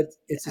 Yeah. But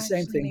it's the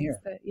same thing here.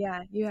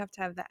 You have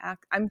to have the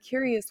act. I'm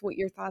curious what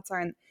your thoughts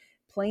are on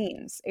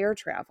planes. Air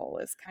travel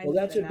is kind of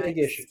that's a big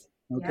issue.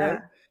 Okay.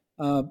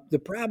 The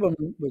problem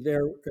with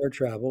air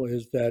travel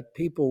is that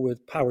people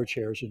with power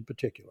chairs in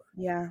particular,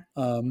 Yeah.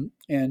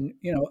 and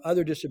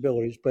other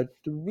disabilities, but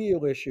the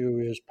real issue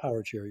is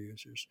power chair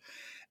users,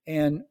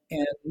 and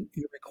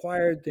you're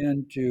required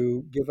then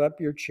to give up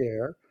your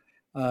chair,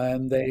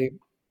 and they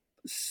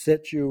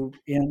sit you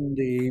in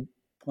the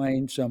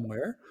plane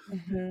somewhere,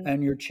 Hmm.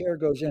 and your chair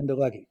goes into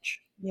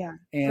luggage, Yeah.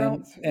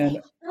 and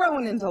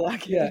Thrown into yeah,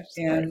 luggage.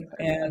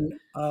 and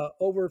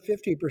over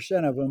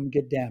 50% of them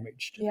get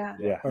damaged. Yeah.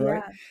 Yeah. All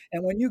right, Yeah.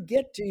 and when you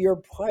get to your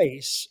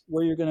place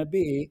where you're going to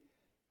be,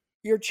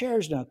 your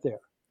chair's not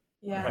there.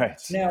 Yeah. Right.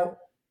 Now,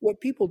 what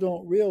people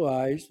don't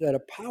realize that a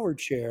power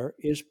chair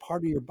is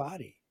part of your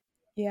body,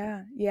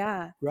 Yeah.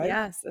 Yeah. right?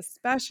 Yes.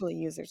 Especially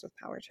users with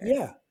power chairs.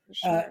 Yeah. For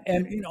sure.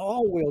 And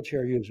all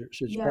wheelchair users,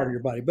 it's part of Yeah.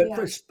 your body, but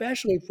Yeah.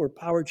 especially for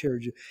power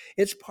chairs,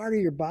 it's part of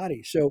your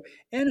body. So,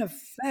 in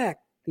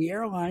effect, the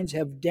airlines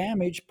have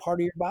damaged part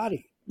of your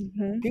body.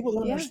 Hmm. People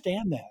don't Yeah.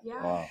 understand that.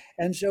 Yeah. Wow.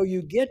 And so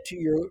you get to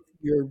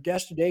your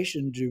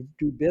destination to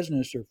do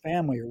business or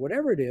family or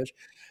whatever it is,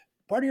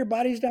 part of your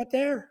body's not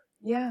there.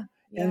 Yeah.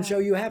 And Yeah. so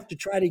you have to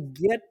try to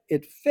get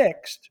it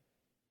fixed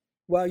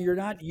while you're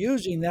not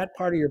using that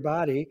part of your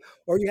body,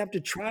 or you have to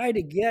try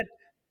to get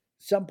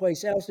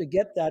someplace else to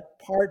get that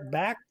part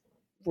back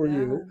for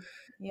you.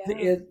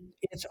 Yeah.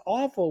 It's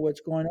awful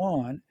what's going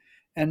on.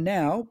 And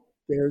now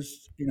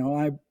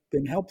I've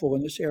been helpful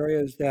in this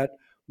area is that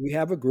we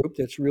have a group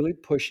that's really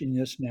pushing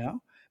this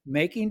now,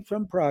 making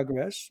some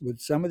progress with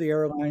some of the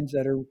airlines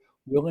that are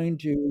willing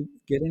to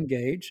get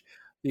engaged.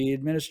 The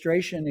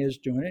administration is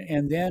doing it.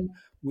 And then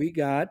we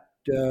got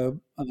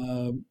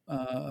um,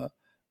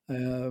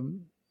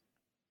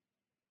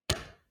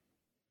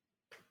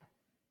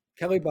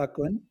 Kelly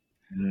Buckland,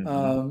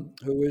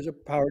 who is a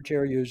power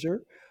chair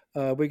user.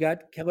 We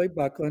got Kelly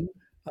Buckland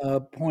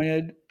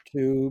appointed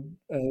to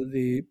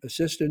the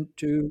assistant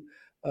to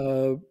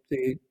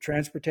the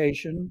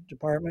transportation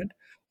department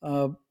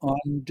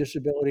on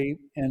disability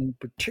and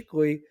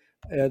particularly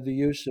the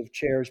use of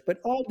chairs, but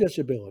all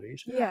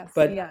disabilities. Yes.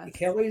 But Yes.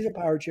 Kelly's a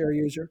power chair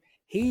user.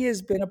 He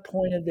has been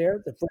appointed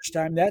there the first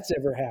time that's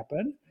ever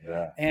happened.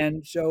 Yeah.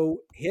 And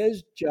so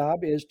his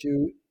job is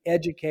to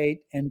educate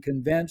and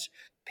convince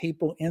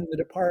people in the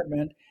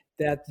department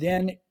that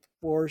then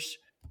force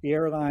the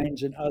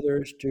airlines and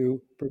others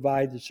to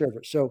provide the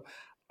service. So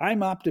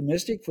I'm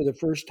optimistic for the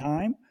first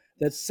time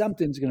that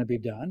something's going to be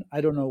done. I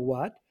don't know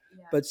what,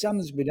 but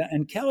something's been done.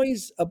 And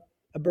Kelly's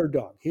a bird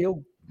dog. He's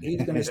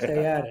going to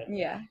stay at it.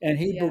 Yeah. And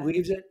he Yeah.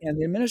 believes it. And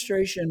the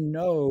administration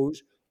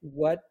knows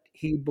what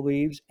he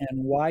believes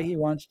and why he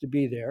wants to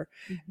be there.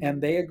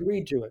 And they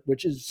agreed to it,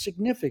 which is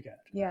significant.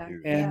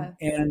 Yeah.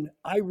 And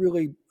I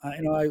really,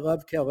 I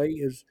love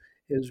Kelly.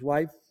 His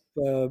wife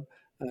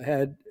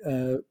had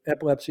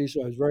epilepsy,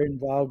 so I was very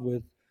involved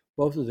with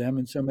both of them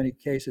in so many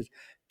cases.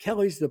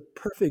 Kelly's the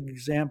perfect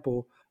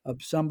example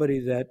of somebody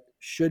that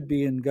should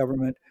be in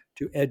government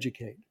to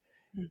educate.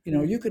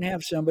 You can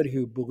have somebody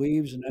who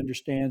believes and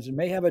understands and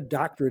may have a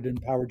doctorate in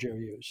power chair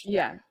use.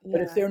 Yeah.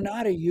 But if they're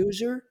not a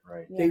user,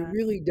 Right. they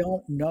really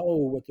don't know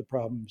what the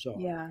problems are.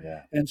 Yeah.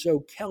 Yeah. And so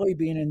Kelly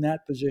being in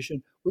that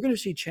position, we're going to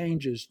see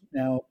changes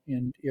now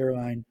in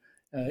airline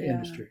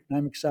industry. And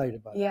I'm excited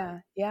about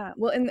it. Yeah.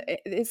 Well, and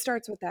it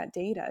starts with that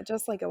data,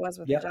 just like it was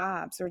with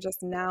jobs. We're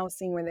just now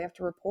seeing where they have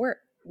to report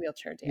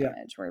wheelchair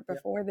damage, where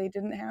before they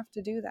didn't have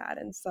to do that.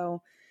 And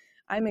so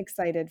I'm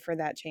excited for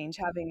that change.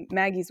 Having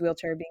Maggie's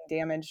wheelchair being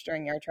damaged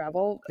during air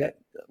travel,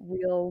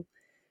 real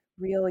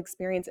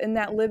experience, and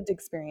that lived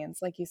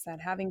experience, like you said,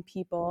 having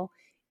people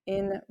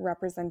in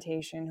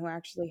representation who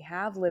actually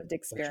have lived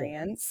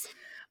experience.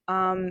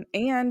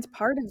 And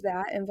part of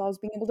that involves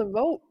being able to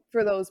vote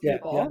for those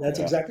people. Yeah, that's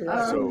exactly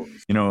right.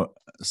 So,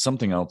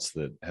 something else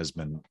that has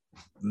been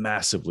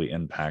massively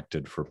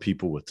impacted for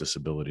people with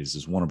disabilities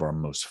is one of our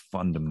most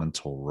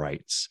fundamental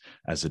rights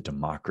as a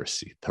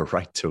democracy, the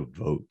right to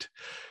vote.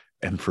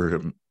 And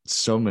for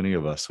so many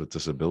of us with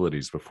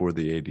disabilities before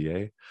the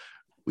ADA,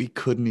 we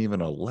couldn't even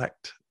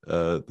elect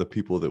the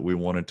people that we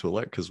wanted to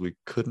elect because we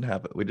didn't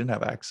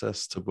have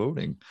access to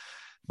voting.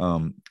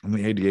 And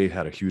the ADA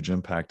had a huge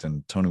impact.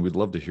 And Tony, we'd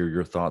love to hear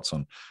your thoughts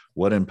on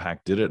what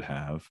impact did it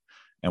have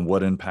and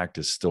what impact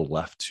is still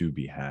left to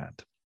be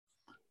had.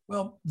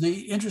 Well,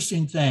 the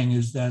interesting thing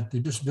is that the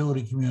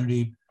disability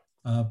community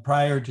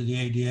prior to the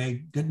ADA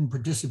didn't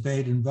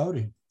participate in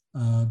voting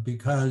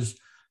because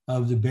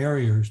of the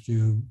barriers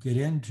to get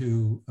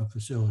into a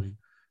facility.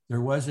 There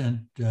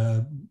wasn't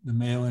the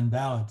mail-in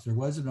ballots. There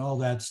wasn't all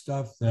that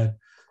stuff that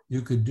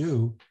you could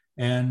do.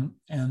 And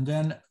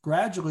then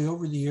gradually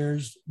over the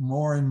years,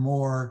 more and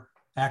more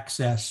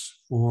access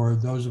for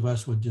those of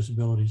us with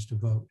disabilities to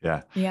vote.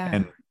 Yeah.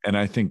 And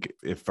I think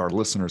if our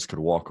listeners could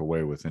walk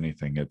away with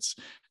anything, it's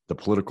the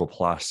political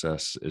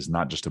process is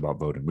not just about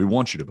voting. We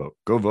want you to vote,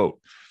 go vote,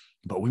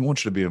 but we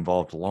want you to be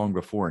involved long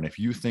before. And if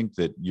you think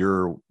that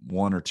your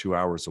 1 or 2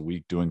 hours a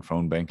week doing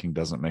phone banking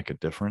doesn't make a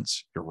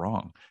difference, you're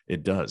wrong.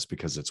 It does,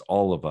 because it's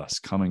all of us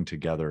coming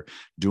together,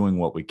 doing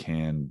what we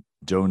can,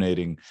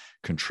 donating,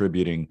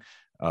 contributing,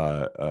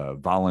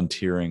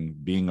 volunteering,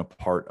 being a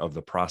part of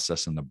the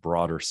process in the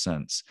broader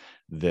sense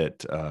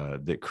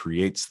that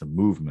creates the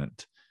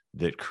movement,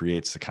 that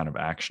creates the kind of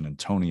action. And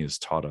Tony has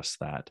taught us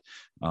that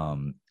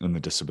in the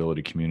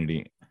disability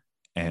community,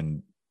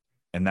 and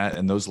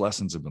those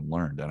lessons have been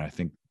learned. And I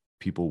think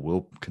people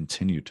will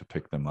continue to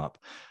pick them up.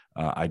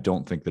 I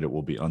don't think that it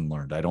will be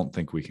unlearned. I don't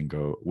think we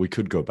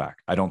could go back.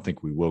 I don't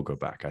think we will go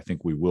back. I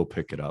think we will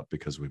pick it up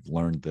because we've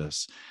learned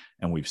this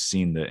and we've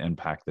seen the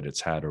impact that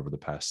it's had over the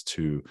past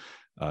two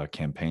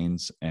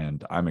campaigns.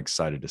 And I'm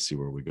excited to see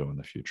where we go in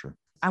the future.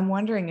 I'm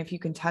wondering if you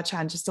can touch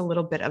on just a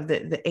little bit of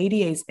the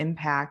ADA's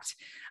impact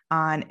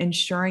on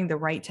ensuring the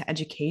right to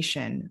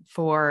education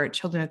for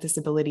children with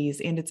disabilities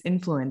and its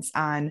influence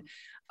on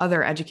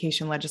other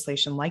education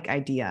legislation like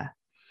IDEA.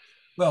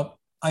 Well,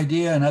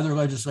 IDEA and other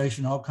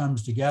legislation all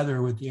comes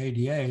together with the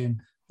ADA,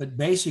 but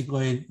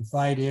basically the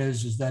fight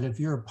is that if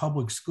you're a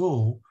public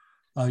school,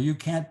 you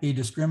can't be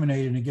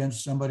discriminated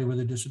against somebody with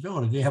a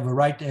disability. They have a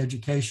right to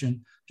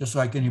education just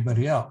like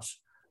anybody else.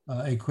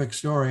 A quick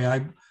story,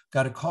 I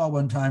got a call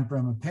one time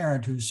from a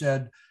parent who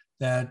said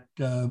that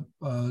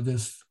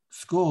this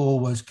school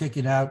was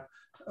kicking out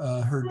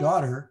her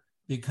daughter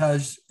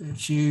because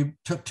she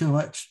took too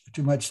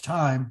much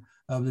time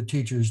of the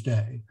teacher's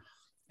day.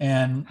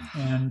 And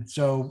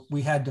so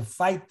we had to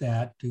fight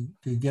that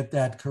to get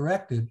that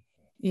corrected.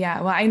 Yeah,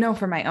 well, I know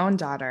for my own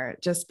daughter,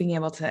 just being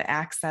able to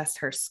access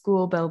her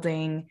school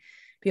building,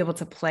 be able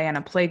to play on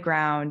a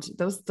playground,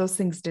 those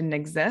things didn't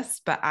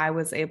exist, but I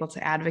was able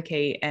to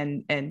advocate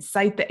and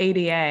cite the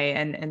ADA.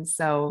 And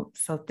so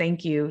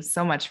thank you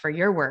so much for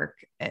your work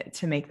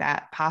to make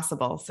that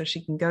possible. So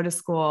she can go to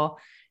school,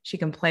 she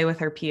can play with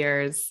her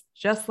peers,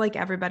 just like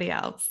everybody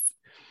else.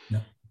 Yeah,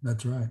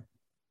 that's right.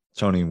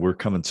 Tony, we're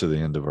coming to the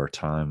end of our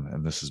time,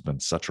 and this has been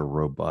such a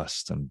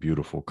robust and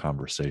beautiful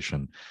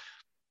conversation.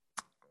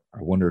 I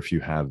wonder if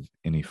you have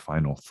any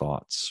final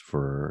thoughts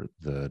for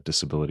the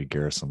Disability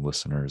Garrison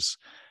listeners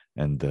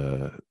and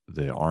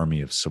the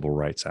army of civil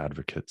rights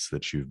advocates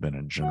that you've been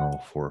in general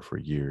for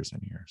years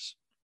and years.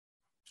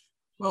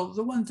 Well,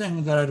 the one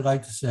thing that I'd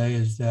like to say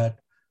is that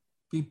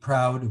be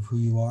proud of who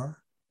you are.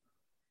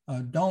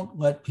 Don't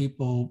let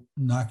people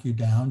knock you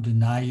down,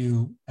 deny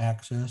you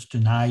access,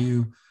 deny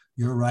you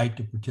your right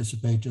to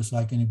participate just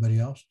like anybody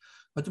else.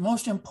 But the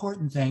most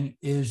important thing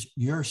is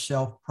your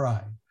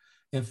self-pride.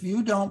 If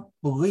you don't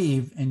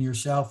believe in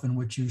yourself and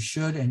what you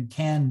should and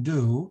can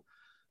do,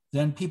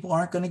 then people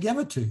aren't going to give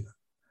it to you.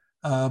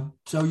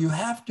 So you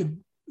have to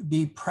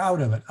be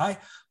proud of it. I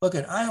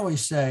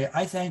always say,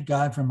 I thank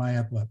God for my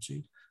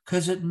epilepsy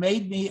because it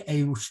made me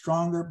a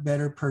stronger,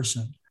 better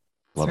person.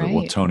 Love it.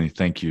 Well, Tony,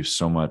 thank you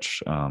so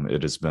much.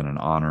 It has been an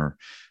honor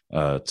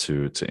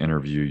to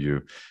interview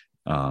you.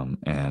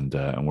 And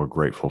we're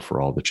grateful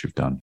for all that you've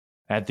done.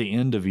 At the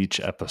end of each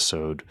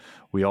episode,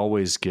 we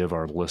always give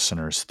our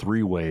listeners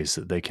 3 ways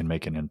that they can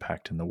make an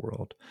impact in the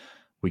world.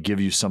 We give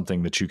you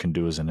something that you can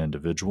do as an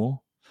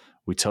individual.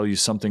 We tell you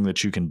something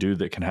that you can do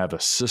that can have a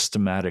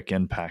systematic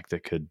impact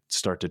that could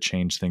start to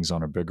change things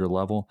on a bigger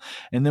level.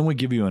 And then we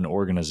give you an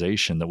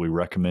organization that we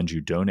recommend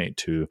you donate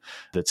to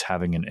that's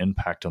having an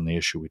impact on the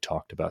issue we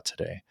talked about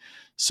today.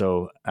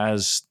 So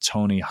as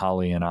Tony,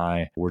 Holly, and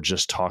I were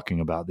just talking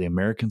about, the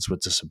Americans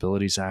with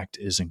Disabilities Act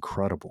is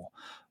incredible.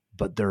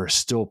 But there are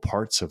still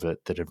parts of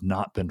it that have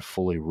not been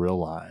fully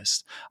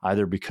realized,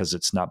 either because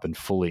it's not been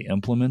fully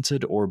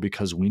implemented or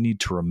because we need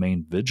to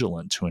remain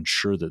vigilant to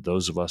ensure that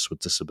those of us with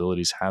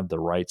disabilities have the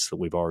rights that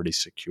we've already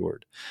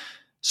secured.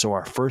 So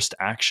our first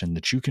action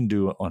that you can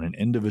do on an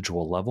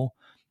individual level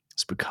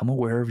is become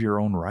aware of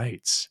your own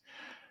rights.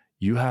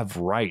 You have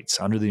rights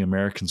under the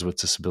Americans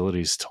with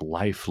Disabilities to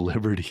life,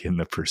 liberty, and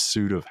the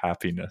pursuit of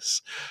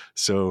happiness.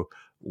 So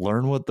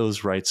learn what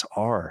those rights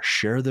are,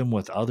 share them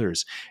with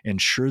others,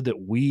 ensure that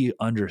we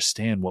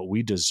understand what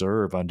we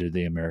deserve under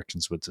the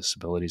Americans with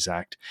Disabilities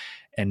Act,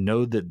 and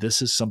know that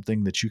this is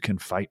something that you can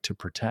fight to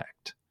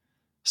protect.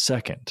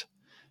 Second,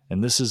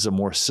 and this is a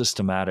more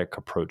systematic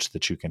approach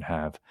that you can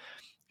have,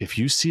 if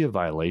you see a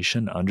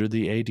violation under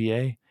the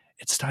ADA,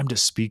 it's time to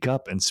speak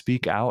up and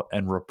speak out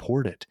and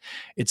report it.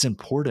 It's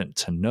important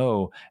to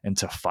know and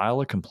to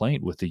file a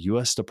complaint with the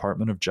U.S.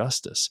 Department of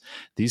Justice.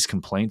 These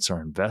complaints are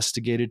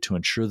investigated to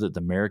ensure that the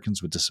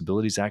Americans with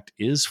Disabilities Act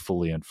is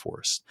fully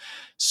enforced.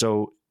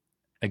 So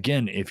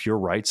again, if your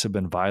rights have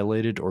been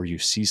violated or you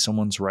see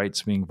someone's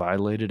rights being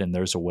violated and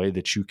there's a way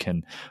that you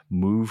can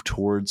move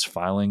towards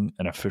filing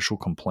an official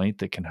complaint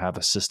that can have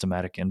a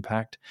systematic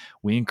impact,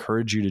 we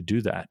encourage you to do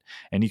that.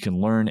 And you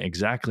can learn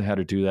exactly how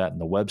to do that and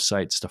the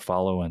websites to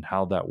follow and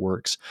how that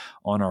works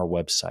on our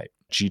website,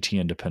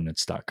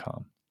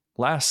 gtindependence.com.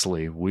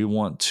 Lastly, we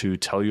want to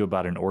tell you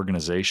about an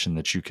organization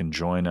that you can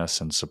join us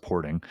in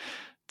supporting.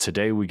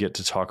 Today, we get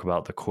to talk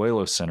about the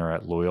Coelho Center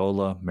at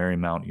Loyola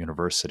Marymount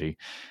University.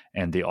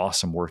 and the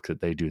awesome work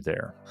that they do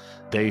there.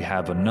 They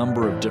have a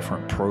number of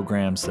different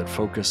programs that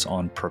focus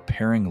on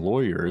preparing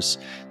lawyers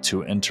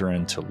to enter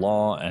into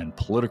law and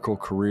political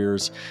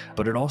careers,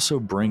 but it also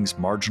brings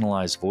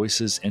marginalized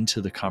voices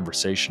into the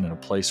conversation in a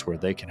place where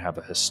they can have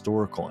a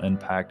historical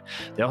impact.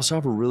 They also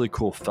have a really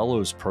cool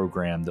fellows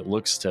program that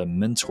looks to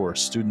mentor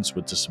students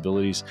with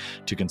disabilities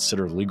to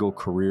consider legal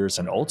careers.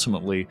 And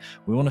ultimately,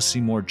 we want to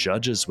see more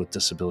judges with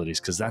disabilities,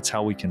 because that's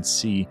how we can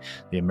see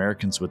the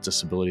Americans with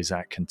Disabilities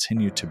Act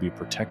continue to be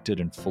protected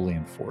and fully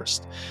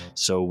enforced.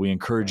 So we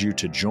encourage you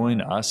to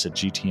join us at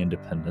GT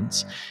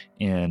Independence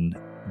in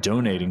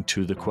donating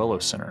to the Coelho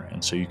Center.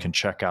 And so you can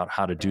check out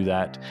how to do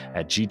that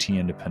at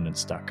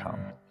gtindependence.com.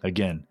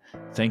 Again,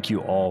 thank you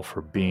all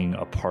for being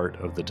a part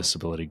of the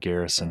Disability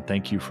Garrison.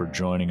 Thank you for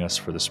joining us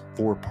for this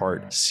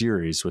 4-part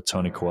series with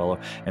Tony Coelho.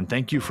 And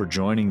thank you for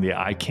joining the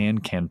I Can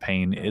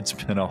campaign. It's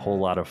been a whole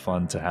lot of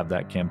fun to have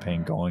that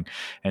campaign going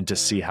and to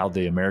see how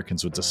the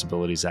Americans with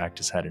Disabilities Act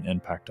has had an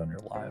impact on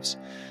your lives.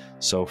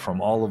 So from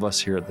all of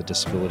us here at the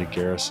Disability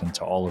Garrison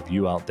to all of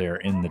you out there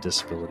in the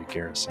Disability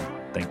Garrison,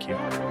 thank you.